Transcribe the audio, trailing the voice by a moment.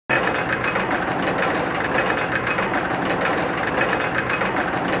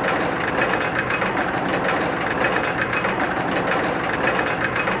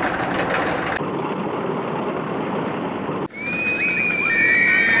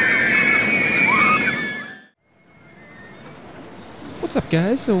What's up,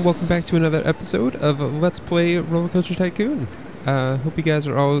 guys, and welcome back to another episode of Let's Play RollerCoaster Tycoon. Hope you guys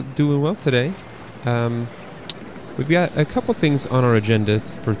are all doing well today. We've got a couple things on our agenda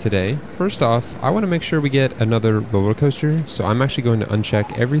for today. First off, I want to make sure we get another roller coaster, so I'm actually going to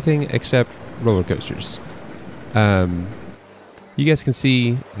uncheck everything except roller coasters. You guys can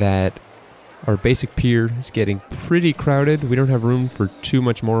see that our basic pier is getting pretty crowded. We don't have room for too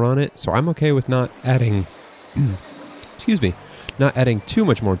much more on it, so I'm okay with not adding... excuse me. Not adding too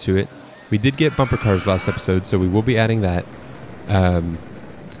much more to it. We did get bumper cars last episode, so we will be adding that.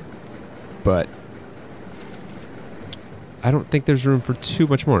 But I don't think there's room for too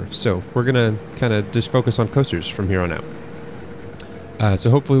much more, so we're gonna kind of just focus on coasters from here on out. So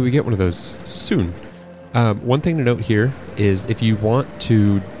hopefully we get one of those soon. One thing to note here is if you want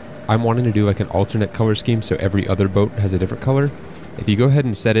to... I'm wanting to do like an alternate color scheme so every other boat has a different color. If you go ahead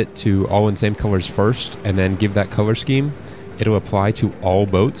and set it to all in same colors first and then give that color scheme, it'll apply to all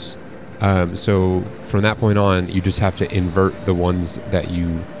boats. So from that point on, you just have to invert the ones that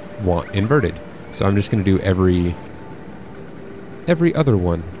you want inverted. So I'm just going to do every other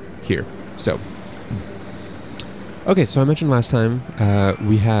one here. So, okay, so I mentioned last time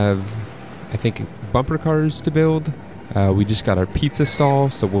we have, I think, bumper cars to build. We just got our pizza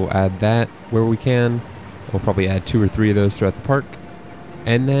stall, so we'll add that where we can. We'll probably add 2 or 3 of those throughout the park.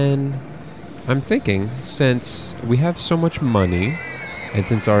 And then I'm thinking, since we have so much money, and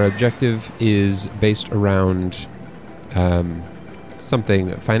since our objective is based around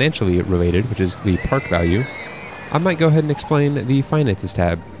something financially related, which is the park value, I might go ahead and explain the finances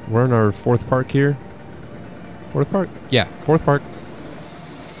tab. We're on our 4th park here. 4th park? Yeah, 4th park.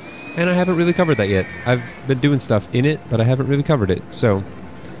 And I haven't really covered that yet. I've been doing stuff in it, but I haven't really covered it. So,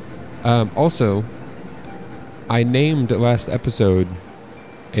 also, I named last episode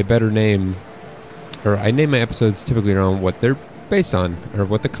a better name, or I name my episodes typically around what they're based on, or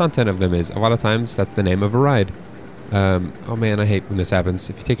what the content of them is. A lot of times, that's the name of a ride. Oh man, I hate when this happens.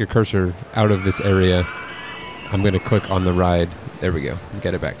 If you take your cursor out of this area, I'm going to click on the ride. There we go.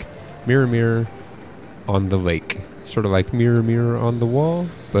 Get it back. Mirror, mirror on the lake. Sort of like mirror, mirror on the wall,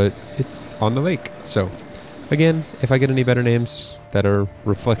 but it's on the lake. So, again, if I get any better names that are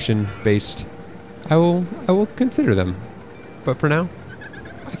reflection-based, I will consider them. But for now,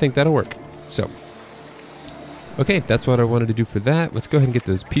 I think that'll work. So, okay, that's what I wanted to do for that. Let's go ahead and get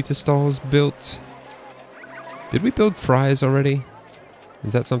those pizza stalls built. Did we build fries already?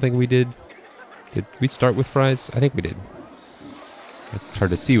 Is that something we did? Did we start with fries? I think we did. It's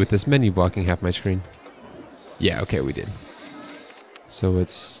hard to see with this menu blocking half my screen. Yeah, okay, we did. So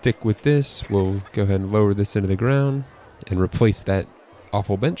let's stick with this. We'll go ahead and lower this into the ground and replace that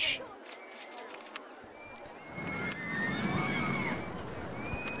awful bench.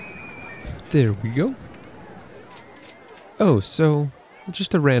 There we go. Oh, so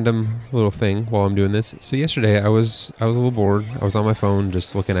just a random little thing while I'm doing this. So yesterday I was a little bored. I was on my phone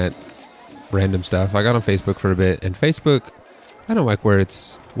just looking at random stuff. I got on Facebook for a bit, and Facebook, I don't like where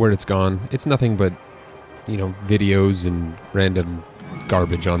it's gone. It's nothing but, you know, videos and random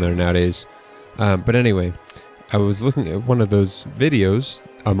garbage on there nowadays. But anyway, I was looking at one of those videos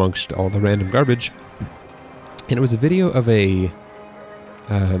amongst all the random garbage, and it was a video of a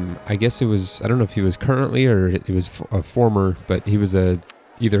I guess it was, I don't know if he was currently or it was a former, but he was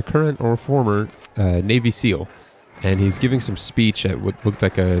either current or former Navy SEAL. And he's giving some speech at what looked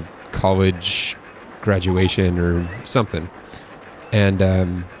like a college graduation or something.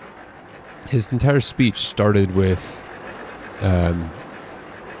 And his entire speech started with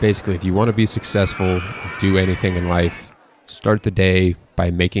basically, if you want to be successful, do anything in life, start the day by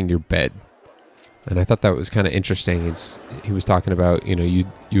making your bed. And I thought that was kind of interesting. He was talking about, you know,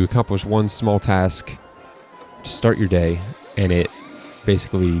 you accomplish one small task to start your day, and it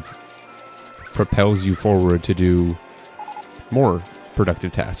basically propels you forward to do more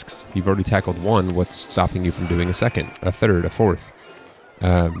productive tasks. You've already tackled one. What's stopping you from doing a second, a third, a fourth?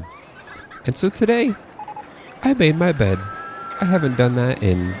 And so today, I made my bed. I haven't done that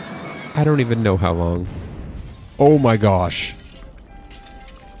in I don't even know how long. Oh my gosh.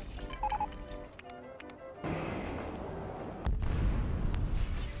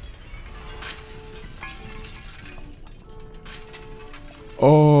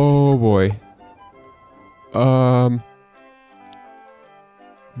 Oh boy.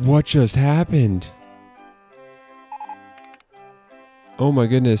 What just happened? Oh my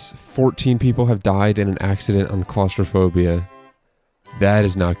goodness, 14 people have died in an accident on claustrophobia. That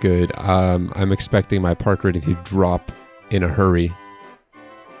is not good. I'm expecting my park rating to drop in a hurry.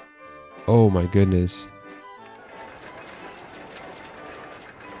 Oh my goodness.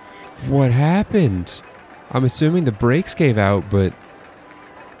 What happened? I'm assuming the brakes gave out, but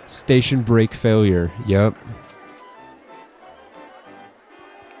Station brake failure. Yep.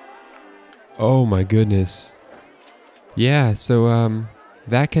 Oh my goodness. Yeah, so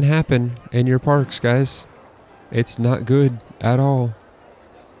that can happen in your parks, guys. It's not good at all.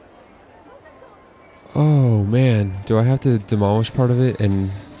 Oh man, do I have to demolish part of it?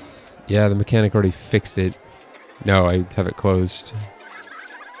 And yeah, the mechanic already fixed it. No, I have it closed.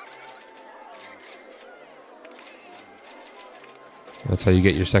 That's how you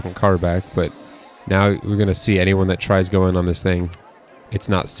get your second car back, but now we're gonna see anyone that tries going on this thing. It's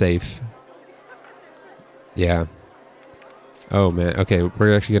not safe. Yeah. Oh man, okay,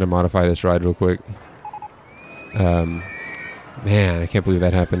 we're actually gonna modify this ride real quick. Man, I can't believe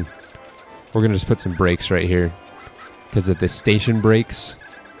that happened. We're gonna just put some brakes right here. Because if the station brakes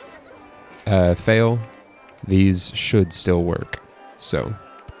fail, these should still work. So,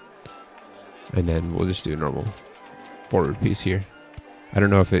 and then we'll just do a normal forward piece here. I don't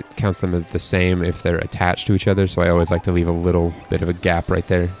know if it counts them as the same if they're attached to each other, so I always like to leave a little bit of a gap right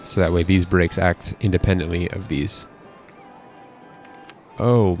there, so that way these brakes act independently of these.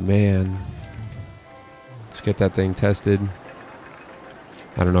 Oh man. Let's get that thing tested.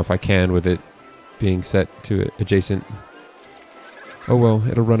 I don't know if I can with it being set to adjacent. Oh well,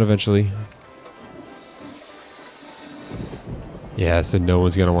 it'll run eventually. Yeah, so no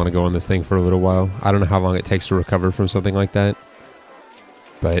one's gonna want to go on this thing for a little while. I don't know how long it takes to recover from something like that,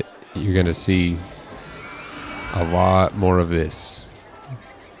 but you're gonna see a lot more of this.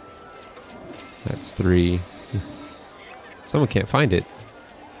 That's 3. Someone can't find it.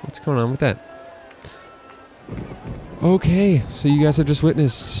 What's going on with that? Okay, so you guys have just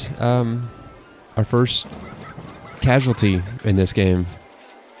witnessed our first casualty in this game.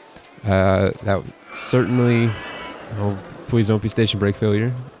 That certainly... Oh, please don't be station brake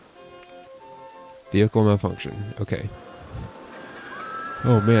failure. Vehicle malfunction. Okay.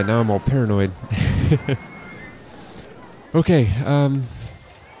 Oh man, now I'm all paranoid. Okay,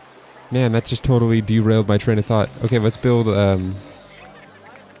 man, that just totally derailed my train of thought. Okay, let's build,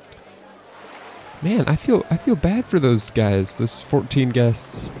 man, I feel bad for those guys, those 14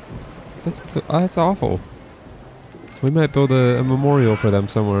 guests. That's awful. We might build a memorial for them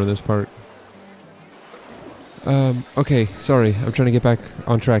somewhere in this park. Okay, sorry, I'm trying to get back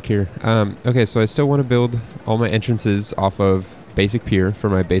on track here. Okay, so I still want to build all my entrances off of basic pier for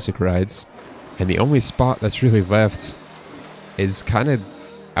my basic rides. And the only spot that's really left is kind of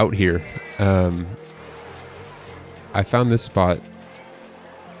out here. I found this spot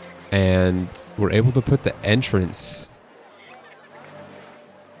and we're able to put the entrance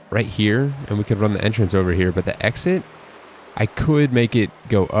right here, and we could run the entrance over here, but the exit, I could make it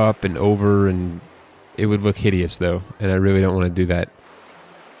go up and over, and it would look hideous though, and I really don't want to do that.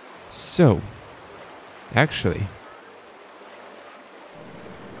 So, actually,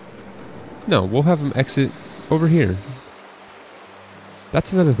 no, we'll have them exit over here.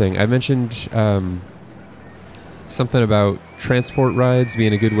 That's another thing. I mentioned something about transport rides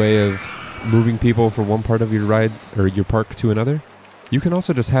being a good way of moving people from one part of your ride or your park to another. You can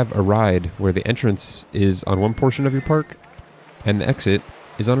also just have a ride where the entrance is on one portion of your park and the exit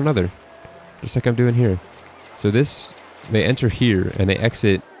is on another, just like I'm doing here. So this, they enter here and they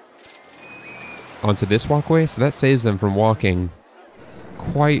exit onto this walkway, so that saves them from walking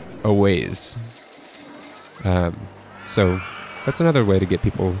quite a ways. So that's another way to get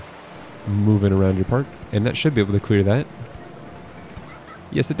people moving around your park, and that should be able to clear that.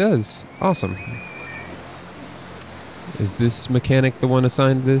 Yes, it does. Awesome. Is this mechanic the one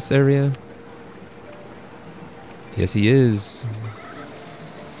assigned this area? Yes, he is.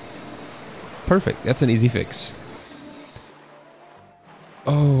 Perfect. That's an easy fix.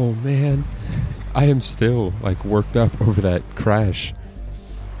 Oh, man. I am still, like, worked up over that crash.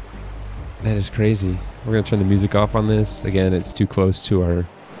 That is crazy. We're going to turn the music off on this. Again, it's too close to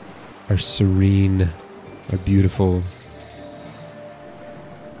our serene, our beautiful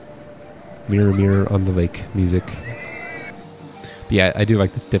Mirror, Mirror on the Lake music. But yeah, I do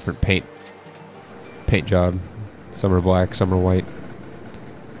like this different paint job. Some are black, some are white.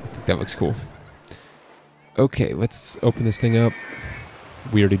 I think that looks cool. Okay, let's open this thing up.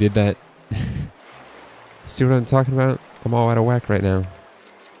 We already did that. See what I'm talking about? I'm all out of whack right now.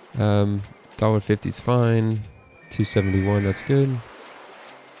 $1.50 is fine. $2.71, that's good.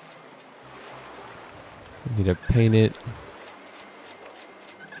 I need to paint it.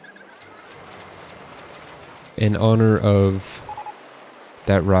 In honor of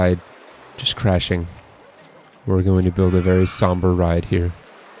that ride just crashing, we're going to build a very somber ride here.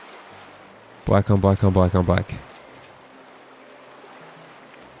 Black on black on black on black.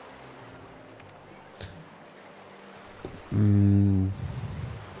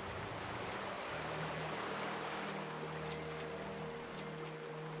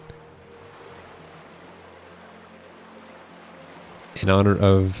 in honor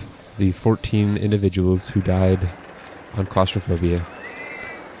of the 14 individuals who died on claustrophobia.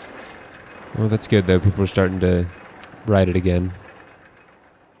 Well, that's good, though. People are starting to ride it again.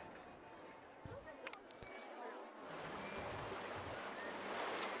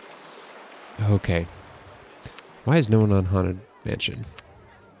 Okay. Why is no one on Haunted Mansion?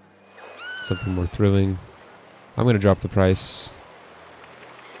 Something more thrilling. I'm going to drop the price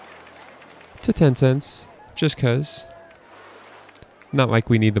to 10 cents, just 'cause. Not like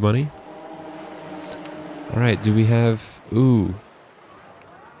we need the money. Alright, do we have... Ooh.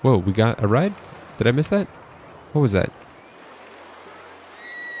 Whoa, we got a ride? Did I miss that? What was that?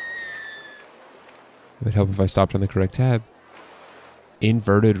 It would help if I stopped on the correct tab.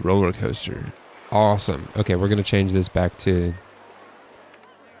 Inverted roller coaster. Awesome. Okay, we're going to change this back to...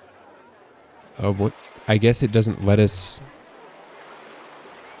 Oh, what? I guess it doesn't let us...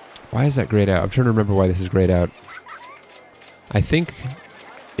 Why is that grayed out? I'm trying to remember why this is grayed out. I think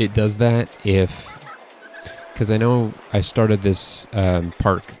it does that if... Because I know I started this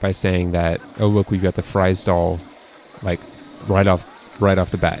park by saying that, oh, look, we've got the fry stall, like, right off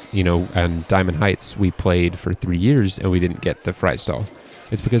the bat. You know, on Diamond Heights, we played for 3 years and we didn't get the fry stall.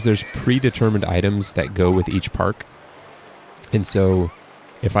 It's because there's predetermined items that go with each park. And so,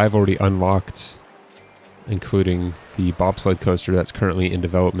 if I've already unlocked, including the bobsled coaster that's currently in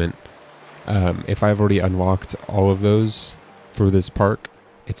development, if I've already unlocked all of those for this park,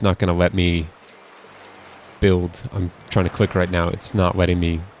 it's not going to let me build. I'm trying to click right now. It's not letting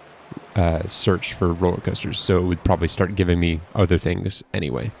me search for roller coasters, so it would probably start giving me other things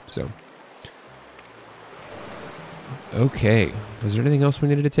anyway. So, okay. Is there anything else we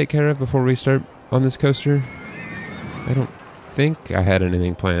needed to take care of before we start on this coaster? I don't think I had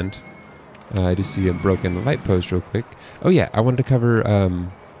anything planned. I do see a broken light post real quick. Oh yeah, I wanted to cover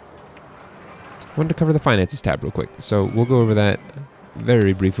the finances tab real quick. So we'll go over that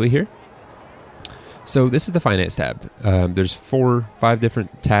very briefly here. So this is the finance tab. There's 5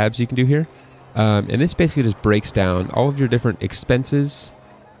 different tabs you can do here. And this basically just breaks down all of your different expenses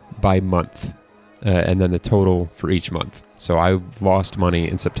by month. And then the total for each month. So I lost money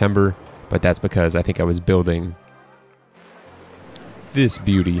in September, but that's because I think I was building this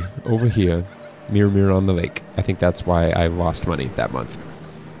beauty over here, Mirror Mirror on the Lake. I think that's why I lost money that month.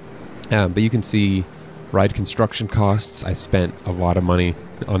 But you can see ride construction costs. I spent a lot of money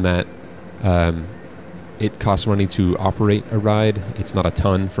on that. It costs money to operate a ride. It's not a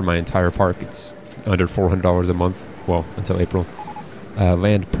ton for my entire park. It's under $400 a month. Well, until April.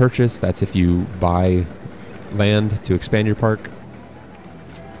 Land purchase, that's if you buy land to expand your park.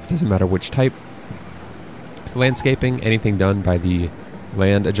 Doesn't matter which type. Landscaping, anything done by the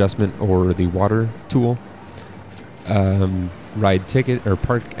land adjustment or the water tool. Ride ticket or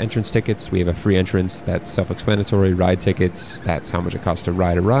park entrance tickets. We have a free entrance. That's self-explanatory. Ride tickets. That's how much it costs to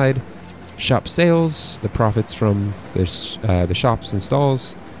ride a ride. Shop sales. The profits from the shops and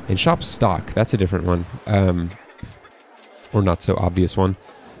stalls. And shop stock. That's a different one. Or not so obvious one.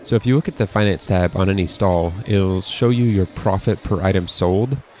 So if you look at the finance tab on any stall, it'll show you your profit per item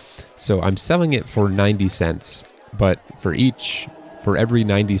sold. So I'm selling it for 90 cents, but for every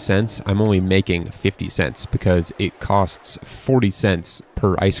 90 cents, I'm only making 50 cents because it costs 40 cents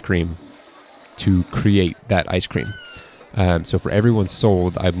per ice cream to create that ice cream. So for everyone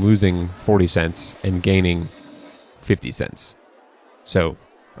sold, I'm losing 40 cents and gaining 50 cents. So,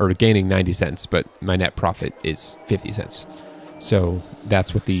 or gaining 90 cents, but my net profit is 50 cents. So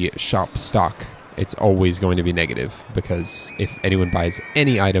that's what the shop stock, it's always going to be negative because if anyone buys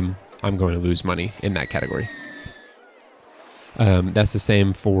any item, I'm going to lose money in that category. That's the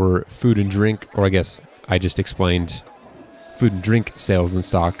same for food and drink, or I guess I just explained food and drink sales and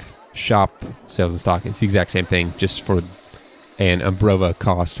stock, shop sales and stock. It's the exact same thing, just for an umbrella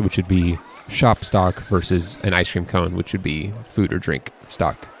cost, which would be shop stock versus an ice cream cone, which would be food or drink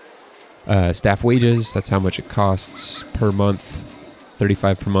stock. Staff wages, that's how much it costs per month.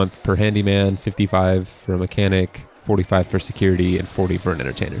 $35 per month per handyman, $55 for a mechanic, $45 for security, and $40 for an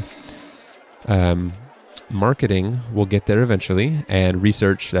entertainer. Marketing, we'll get there eventually, and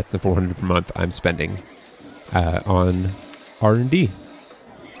research, that's the $400 per month I'm spending on R&D,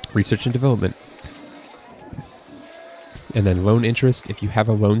 research and development. And then loan interest, if you have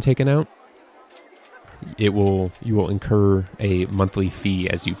a loan taken out, you will incur a monthly fee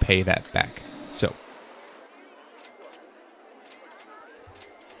as you pay that back. So,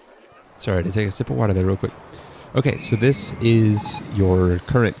 sorry to take a sip of water there real quick. Okay, so this is your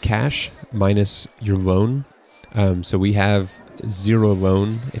current cash minus your loan. So we have 0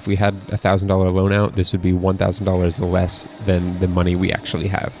 loan. If we had $1,000 loan out, this would be $1,000 less than the money we actually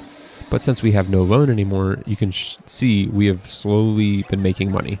have. But since we have no loan anymore, you can see we have slowly been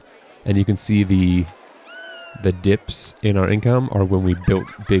making money. And you can see the dips in our income are when we built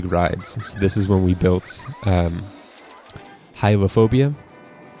big rides. So this is when we built Hylophobia.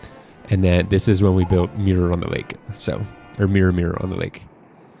 And then this is when we built Mirror on the Lake. Or Mirror on the Lake.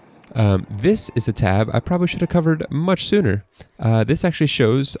 This is a tab I probably should have covered much sooner. This actually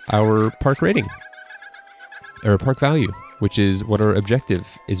shows our park rating. Or park value, which is what our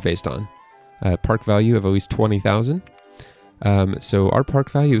objective is based on. Park value of at least 20,000. So our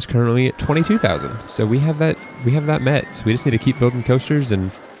park value is currently at 22,000. So we have that met. So we just need to keep building coasters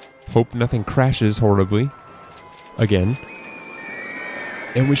and hope nothing crashes horribly again.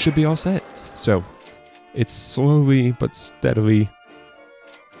 And we should be all set. So it's slowly but steadily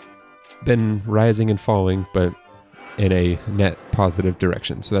been rising and falling, but in a net positive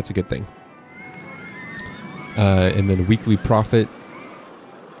direction. So that's a good thing. And then weekly profit.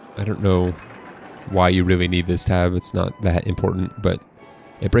 I don't know why you really need this tab. It's not that important, but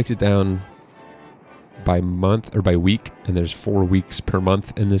it breaks it down by month or by week, and there's 4 weeks per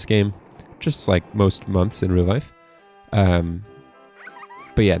month in this game, just like most months in real life.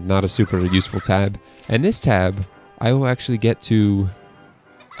 But yeah, not a super useful tab. And this tab, I will actually get to,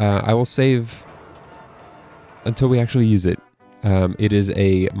 I will save until we actually use it. It is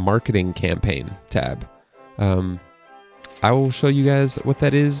a marketing campaign tab. I will show you guys what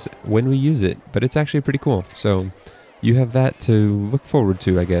that is when we use it, but it's actually pretty cool. So you have that to look forward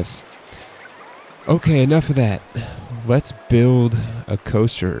to, I guess. Okay, enough of that. Let's build a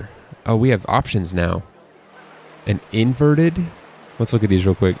coaster. Oh, we have options now. An inverted. Let's look at these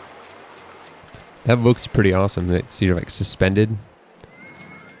real quick. That looks pretty awesome. It's either like suspended.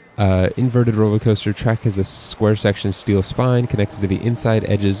 Inverted roller coaster track has a square section steel spine connected to the inside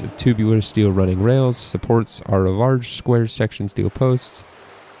edges of tubular steel running rails. Supports are large square section steel posts.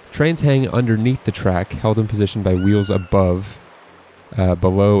 Trains hang underneath the track, held in position by wheels above,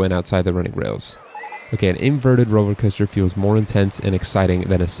 below, and outside the running rails. Okay, an inverted roller coaster feels more intense and exciting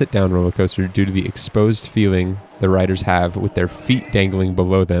than a sit-down roller coaster due to the exposed feeling the riders have with their feet dangling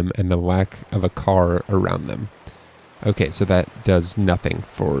below them and the lack of a car around them. Okay, so that does nothing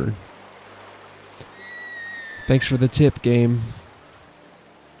for... Thanks for the tip, game.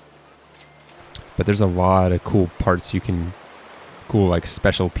 But there's a lot of cool parts you can... Cool, like,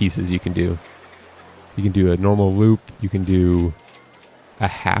 special pieces you can do. You can do a normal loop. You can do a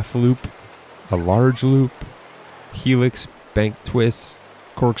half loop. A large loop. Helix, bank twist,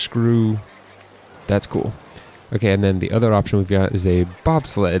 corkscrew. That's cool. Okay, and then the other option we've got is a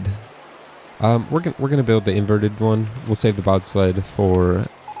bobsled. We're gonna build the inverted one. We'll save the bobsled for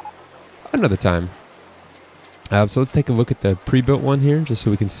another time. So let's take a look at the pre-built one here, just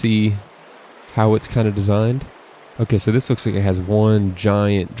so we can see how it's kind of designed. Okay, so this looks like it has one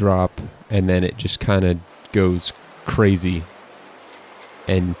giant drop, and then it just kind of goes crazy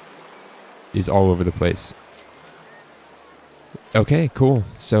and is all over the place. Okay, cool.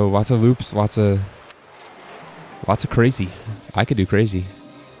 So lots of loops, lots of crazy. I could do crazy.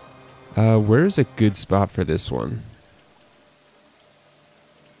 Where's a good spot for this one?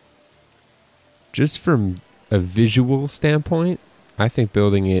 Just from a visual standpoint, I think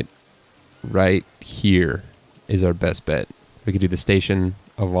building it right here is our best bet. We could do the station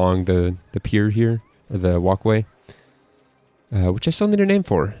along the pier here, or the walkway, which I still need a name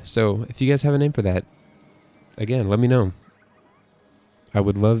for. So if you guys have a name for that, again, let me know. I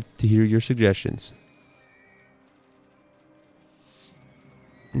would love to hear your suggestions.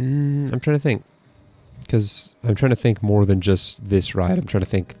 I'm trying to think, because I'm trying to think more than just this ride. I'm trying to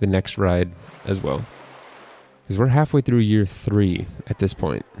think the next ride as well, because we're halfway through year 3 at this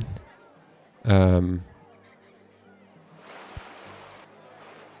point.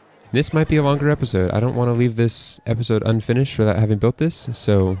 This might be a longer episode. I don't want to leave this episode unfinished without having built this.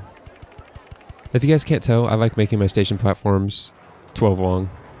 So if you guys can't tell, I like making my station platforms 12 long,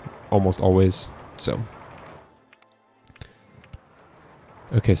 almost always. So.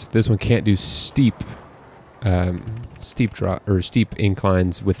 Okay, so this one can't do steep drop or steep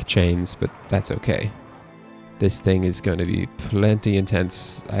inclines with chains, but that's okay. This thing is going to be plenty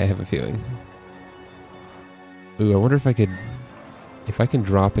intense, I have a feeling. Ooh, I wonder if I can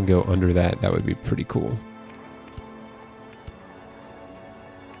drop and go under that. That would be pretty cool.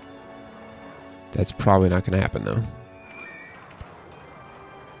 That's probably not going to happen though.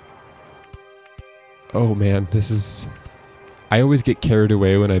 Oh man, this is... I always get carried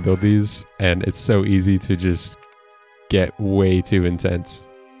away when I build these, and it's so easy to just get way too intense.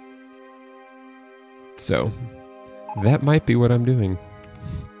 So, that might be what I'm doing.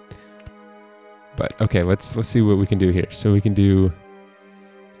 But okay, let's see what we can do here. So we can do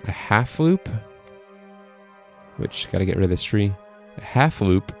a half loop, which got to get rid of this tree, a half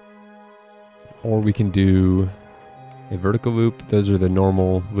loop, or we can do a vertical loop. Those are the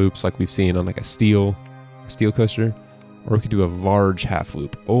normal loops like we've seen on like a steel coaster. Or we could do a large half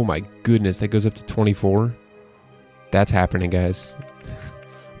loop. Oh my goodness, that goes up to 24. That's happening, guys.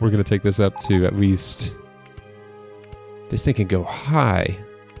 We're going to take this up to at least... This thing can go high.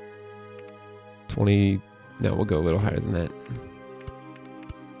 20... No, we'll go a little higher than that.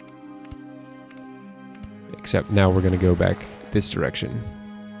 Except now we're going to go back this direction.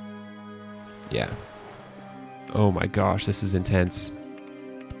 Yeah. Oh my gosh, this is intense.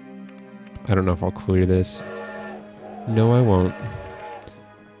 I don't know if I'll clear this. No, I won't.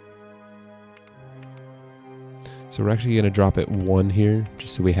 So we're actually going to drop it 1 here,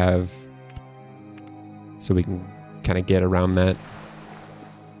 just so we have... So we can kind of get around that.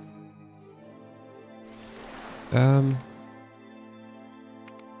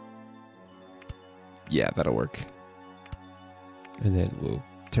 Yeah, that'll work. And then we'll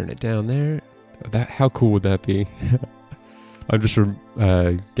turn it down there. How cool would that be? I'm just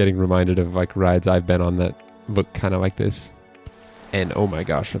getting reminded of like rides I've been on that look kind of like this. And oh my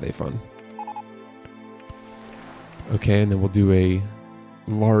gosh, are they fun. Okay, and then we'll do a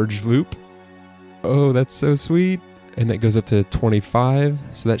large loop. Oh, that's so sweet. And that goes up to 25,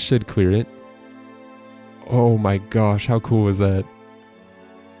 so that should clear it. Oh my gosh, how cool is that?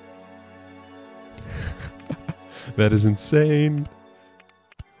 That is insane.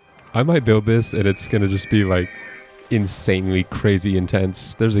 I might build this and it's gonna just be like insanely crazy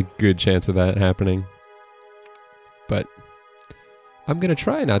intense. There's a good chance of that happening. But I'm gonna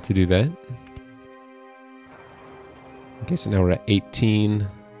try not to do that. Okay, so now we're at 18.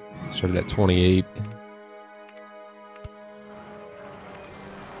 Started at 28.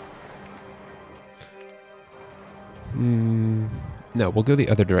 No, we'll go the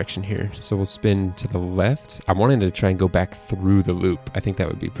other direction here. So we'll spin to the left. I'm wanting to try and go back through the loop. I think that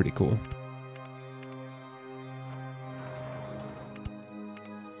would be pretty cool.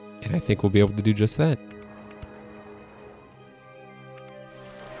 And I think we'll be able to do just that.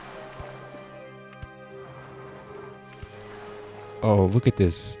 Oh, look at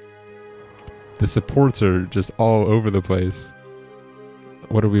this. The supports are just all over the place.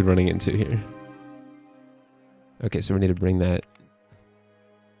 What are we running into here? Okay, so we need to bring that.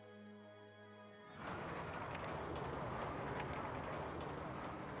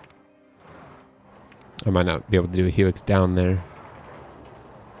 I might not be able to do a helix down there.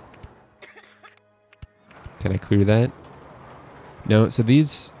 Can I clear that? No, so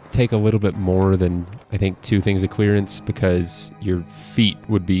these take a little bit more than, I think, 2 things of clearance because your feet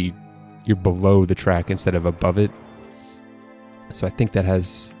would be, you're below the track instead of above it. So I think that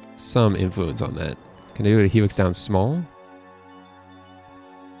has some influence on that. Can I do a helix down small?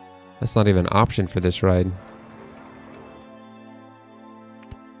 That's not even an option for this ride.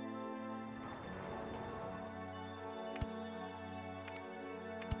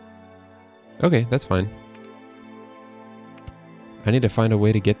 Okay, that's fine. I need to find a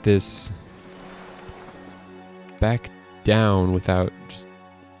way to get this back down without just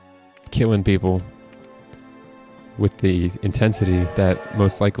killing people with the intensity that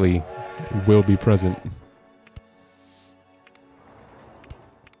most likely will be present.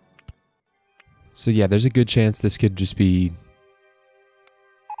 So yeah, there's a good chance this could just be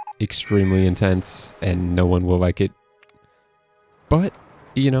extremely intense and no one will like it. But,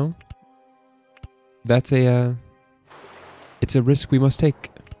 you know, that's it's a risk we must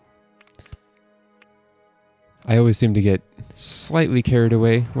take. I always seem to get slightly carried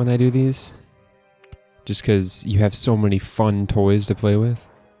away when I do these, just because you have so many fun toys to play with.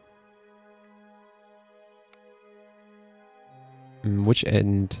 Which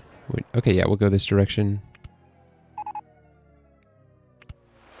end? Okay, yeah, we'll go this direction.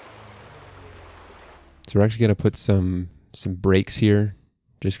 So we're actually going to put some brakes here,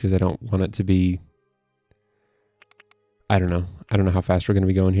 just because I don't want it to be... I don't know how fast we're going to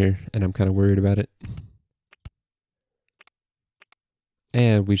be going here, and I'm kind of worried about it.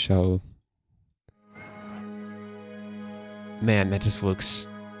 And we shall... Man, that just looks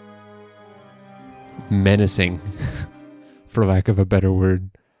menacing, for lack of a better word.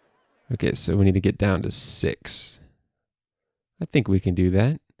 Okay, so we need to get down to 6. I think we can do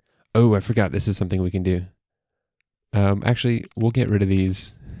that. Oh, I forgot this is something we can do. Actually, we'll get rid of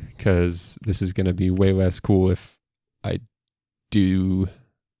these, because this is going to be way less cool if I do...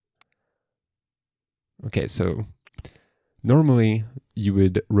 Okay, so normally you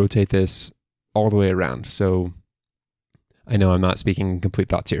would rotate this all the way around. So I know I'm not speaking complete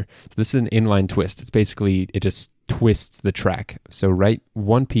thoughts here. So this is an inline twist. It's basically, it just twists the track. So right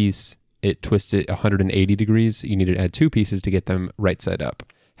one piece, it twists it 180 degrees. You need to add 2 pieces to get them right side up.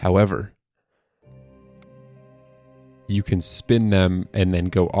 However, you can spin them and then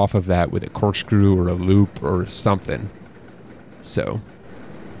go off of that with a corkscrew or a loop or something. So,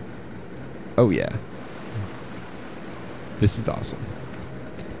 oh yeah. This is awesome.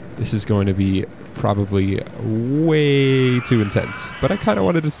 This is going to be probably way too intense, but I kind of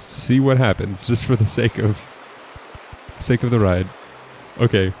wanted to see what happens just for the sake of the ride.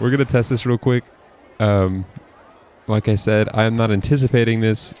 Okay, we're gonna test this real quick. Like I said, I am not anticipating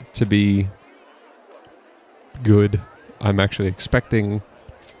this to be good. I'm actually expecting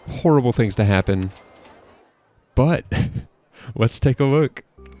horrible things to happen, but let's take a look.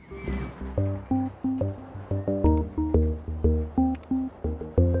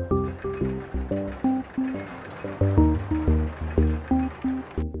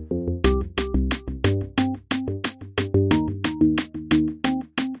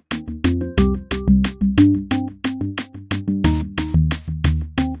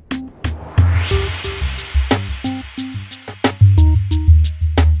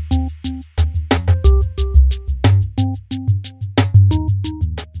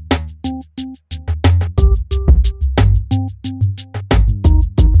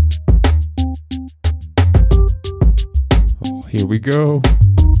 Here we go.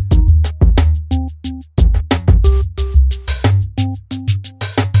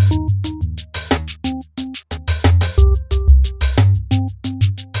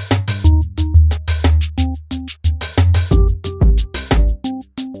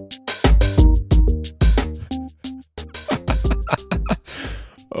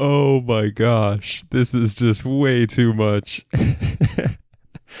 Oh my gosh, this is just way too much.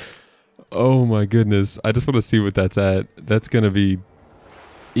 Oh my goodness, I just want to see what that's at. That's going to be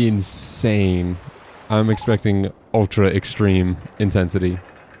insane. I'm expecting ultra extreme intensity.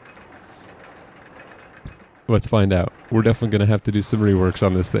 Let's find out. We're definitely going to have to do some reworks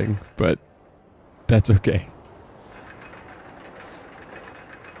on this thing, but that's okay.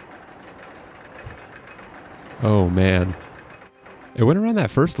 Oh man. It went around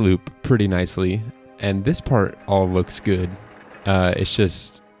that first loop pretty nicely, and this part all looks good. It's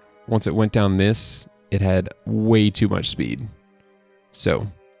just, once it went down this, it had way too much speed. So,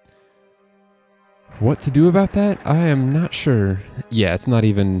 what to do about that? I am not sure. Yeah, it's not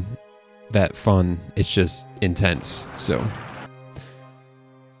even that fun. It's just intense. So,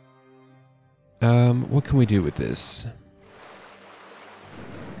 what can we do with this?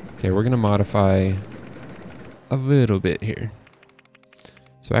 Okay, we're gonna modify a little bit here.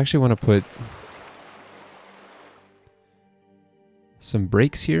 So I actually want to put some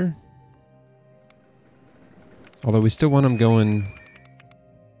brakes here. Although we still want them going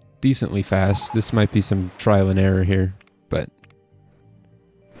decently fast. This might be some trial and error here, but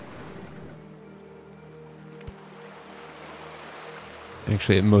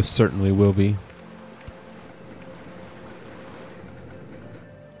actually it most certainly will be.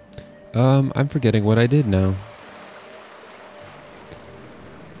 I'm forgetting what I did now.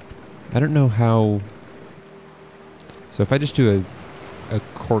 I don't know how. So if I just do a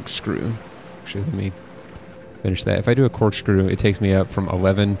corkscrew, actually let me finish that. If I do a corkscrew, it takes me up from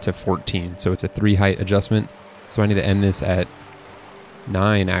 11 to 14. So it's a 3 height adjustment. So I need to end this at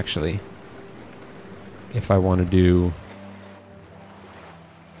 9 actually. If I want to do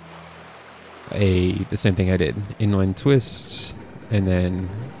the same thing I did. Inline twist and then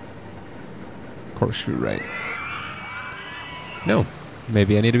corkscrew right. No.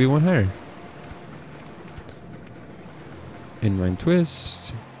 Maybe I need to be 1 higher. Inline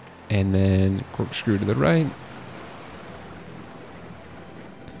twist, and then corkscrew to the right.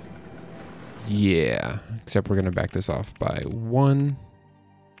 Yeah, except we're going to back this off by 1.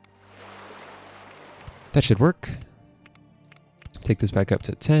 That should work. Take this back up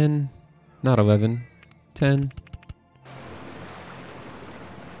to 10, not 11, 10.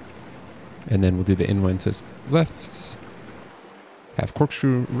 And then we'll do the inline twist left. Half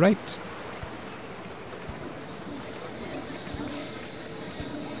corkscrew right.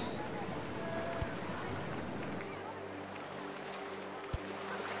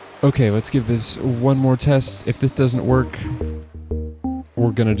 Okay, let's give this one more test. If this doesn't work,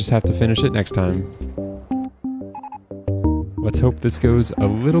 we're gonna just have to finish it next time. Let's hope this goes a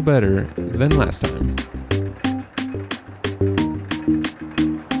little better than last time.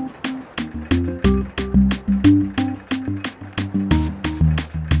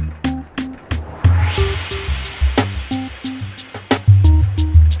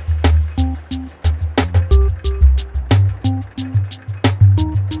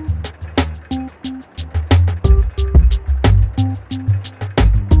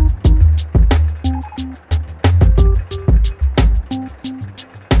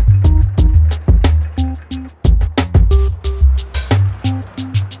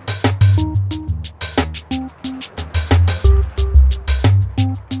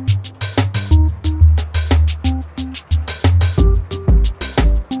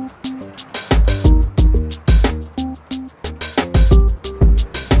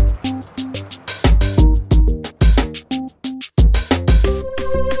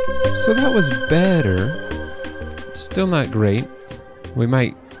 better. Still not great. We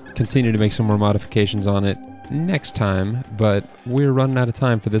might continue to make some more modifications on it next time, but we're running out of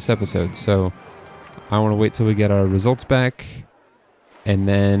time for this episode, so I want to wait till we get our results back, and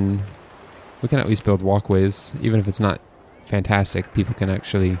then we can at least build walkways. Even if it's not fantastic, people can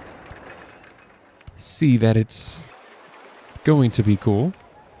actually see that it's going to be cool.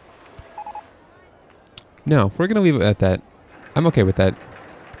 No, we're going to leave it at that. I'm okay with that.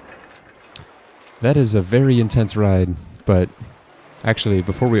 That is a very intense ride, but actually,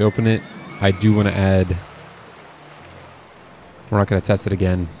 before we open it, I do want to add... We're not going to test it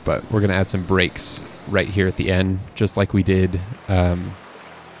again, but we're going to add some brakes right here at the end, just like we did.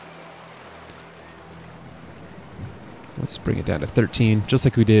 Let's bring it down to 13, just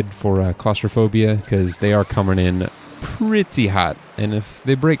like we did for claustrophobia, because they are coming in pretty hot. And if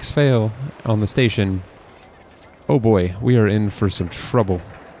the brakes fail on the station, oh boy, we are in for some trouble.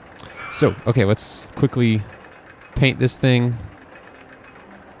 So, okay, let's quickly paint this thing.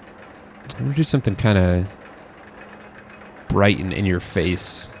 I'm going to do something kind of bright and in your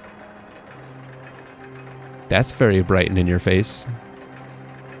face. That's very bright and in your face.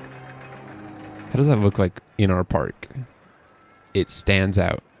 How does that look like in our park? It stands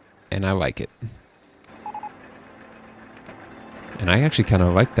out, and I like it. And I actually kind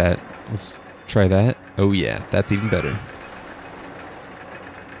of like that. Let's try that. Oh yeah, that's even better.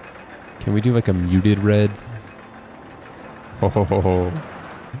 Can we do like a muted red? Ho ho ho ho.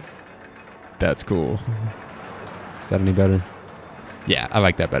 That's cool. Is that any better? Yeah, I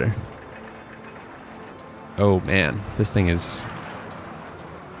like that better. Oh man, this thing is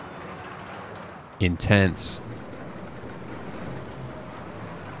intense.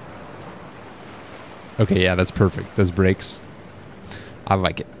 Okay, yeah, that's perfect. Those brakes, I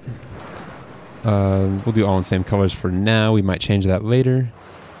like it. We'll do all in the same colors for now. We might change that later.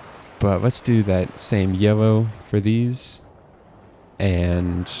 But let's do that same yellow for these.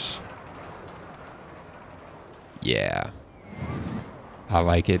 And yeah, I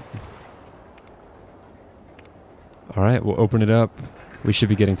like it. All right, we'll open it up. We should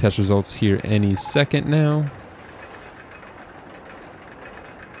be getting test results here any second now.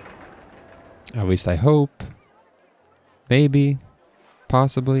 At least I hope. Maybe.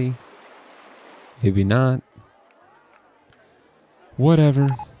 Possibly. Maybe not. Whatever.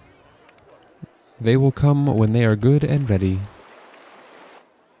 They will come when they are good and ready.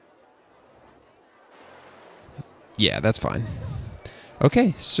 Yeah, that's fine.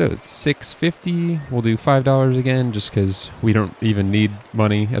 Okay, so it's $6.50. We'll do $5 again, just because we don't even need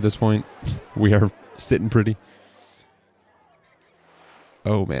money at this point. We are sitting pretty.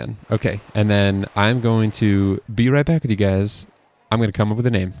 Oh, man. Okay, and then I'm going to be right back with you guys. I'm going to come up with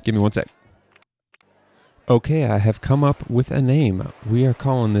a name. Give me one sec. Okay, I have come up with a name. We are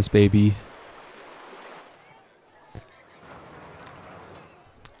calling this baby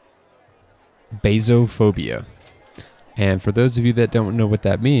Basophobia. And for those of you that don't know what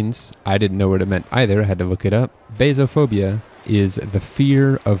that means, I didn't know what it meant either. I had to look it up. Basophobia is the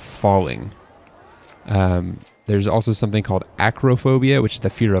fear of falling. There's also something called acrophobia, which is the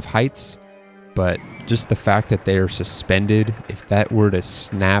fear of heights. But just the fact that they're suspended, if that were to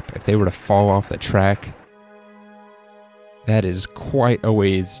snap, if they were to fall off the track, that is quite a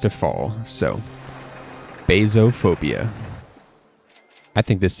ways to fall. So, Basophobia. I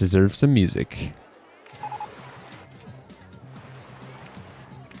think this deserves some music.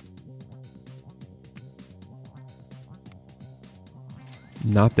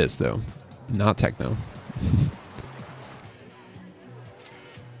 Not this, though. Not techno.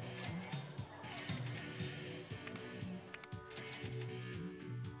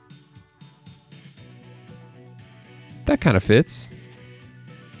 That kind of fits.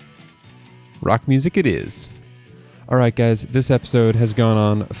 Rock music it is. Alright guys, this episode has gone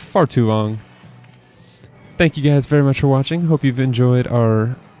on far too long. Thank you guys very much for watching. Hope you've enjoyed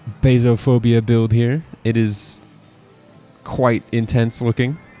our Basophobia build here. It is quite intense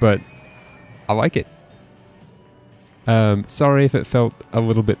looking, but I like it. Sorry if it felt a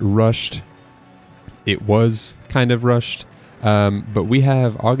little bit rushed. It was kind of rushed. But we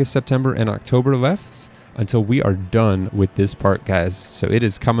have August, September, and October left until we are done with this part, guys. So it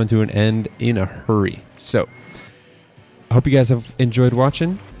is coming to an end in a hurry. So I hope you guys have enjoyed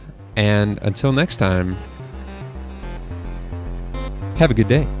watching, and until next time, have a good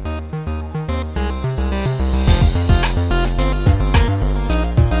day.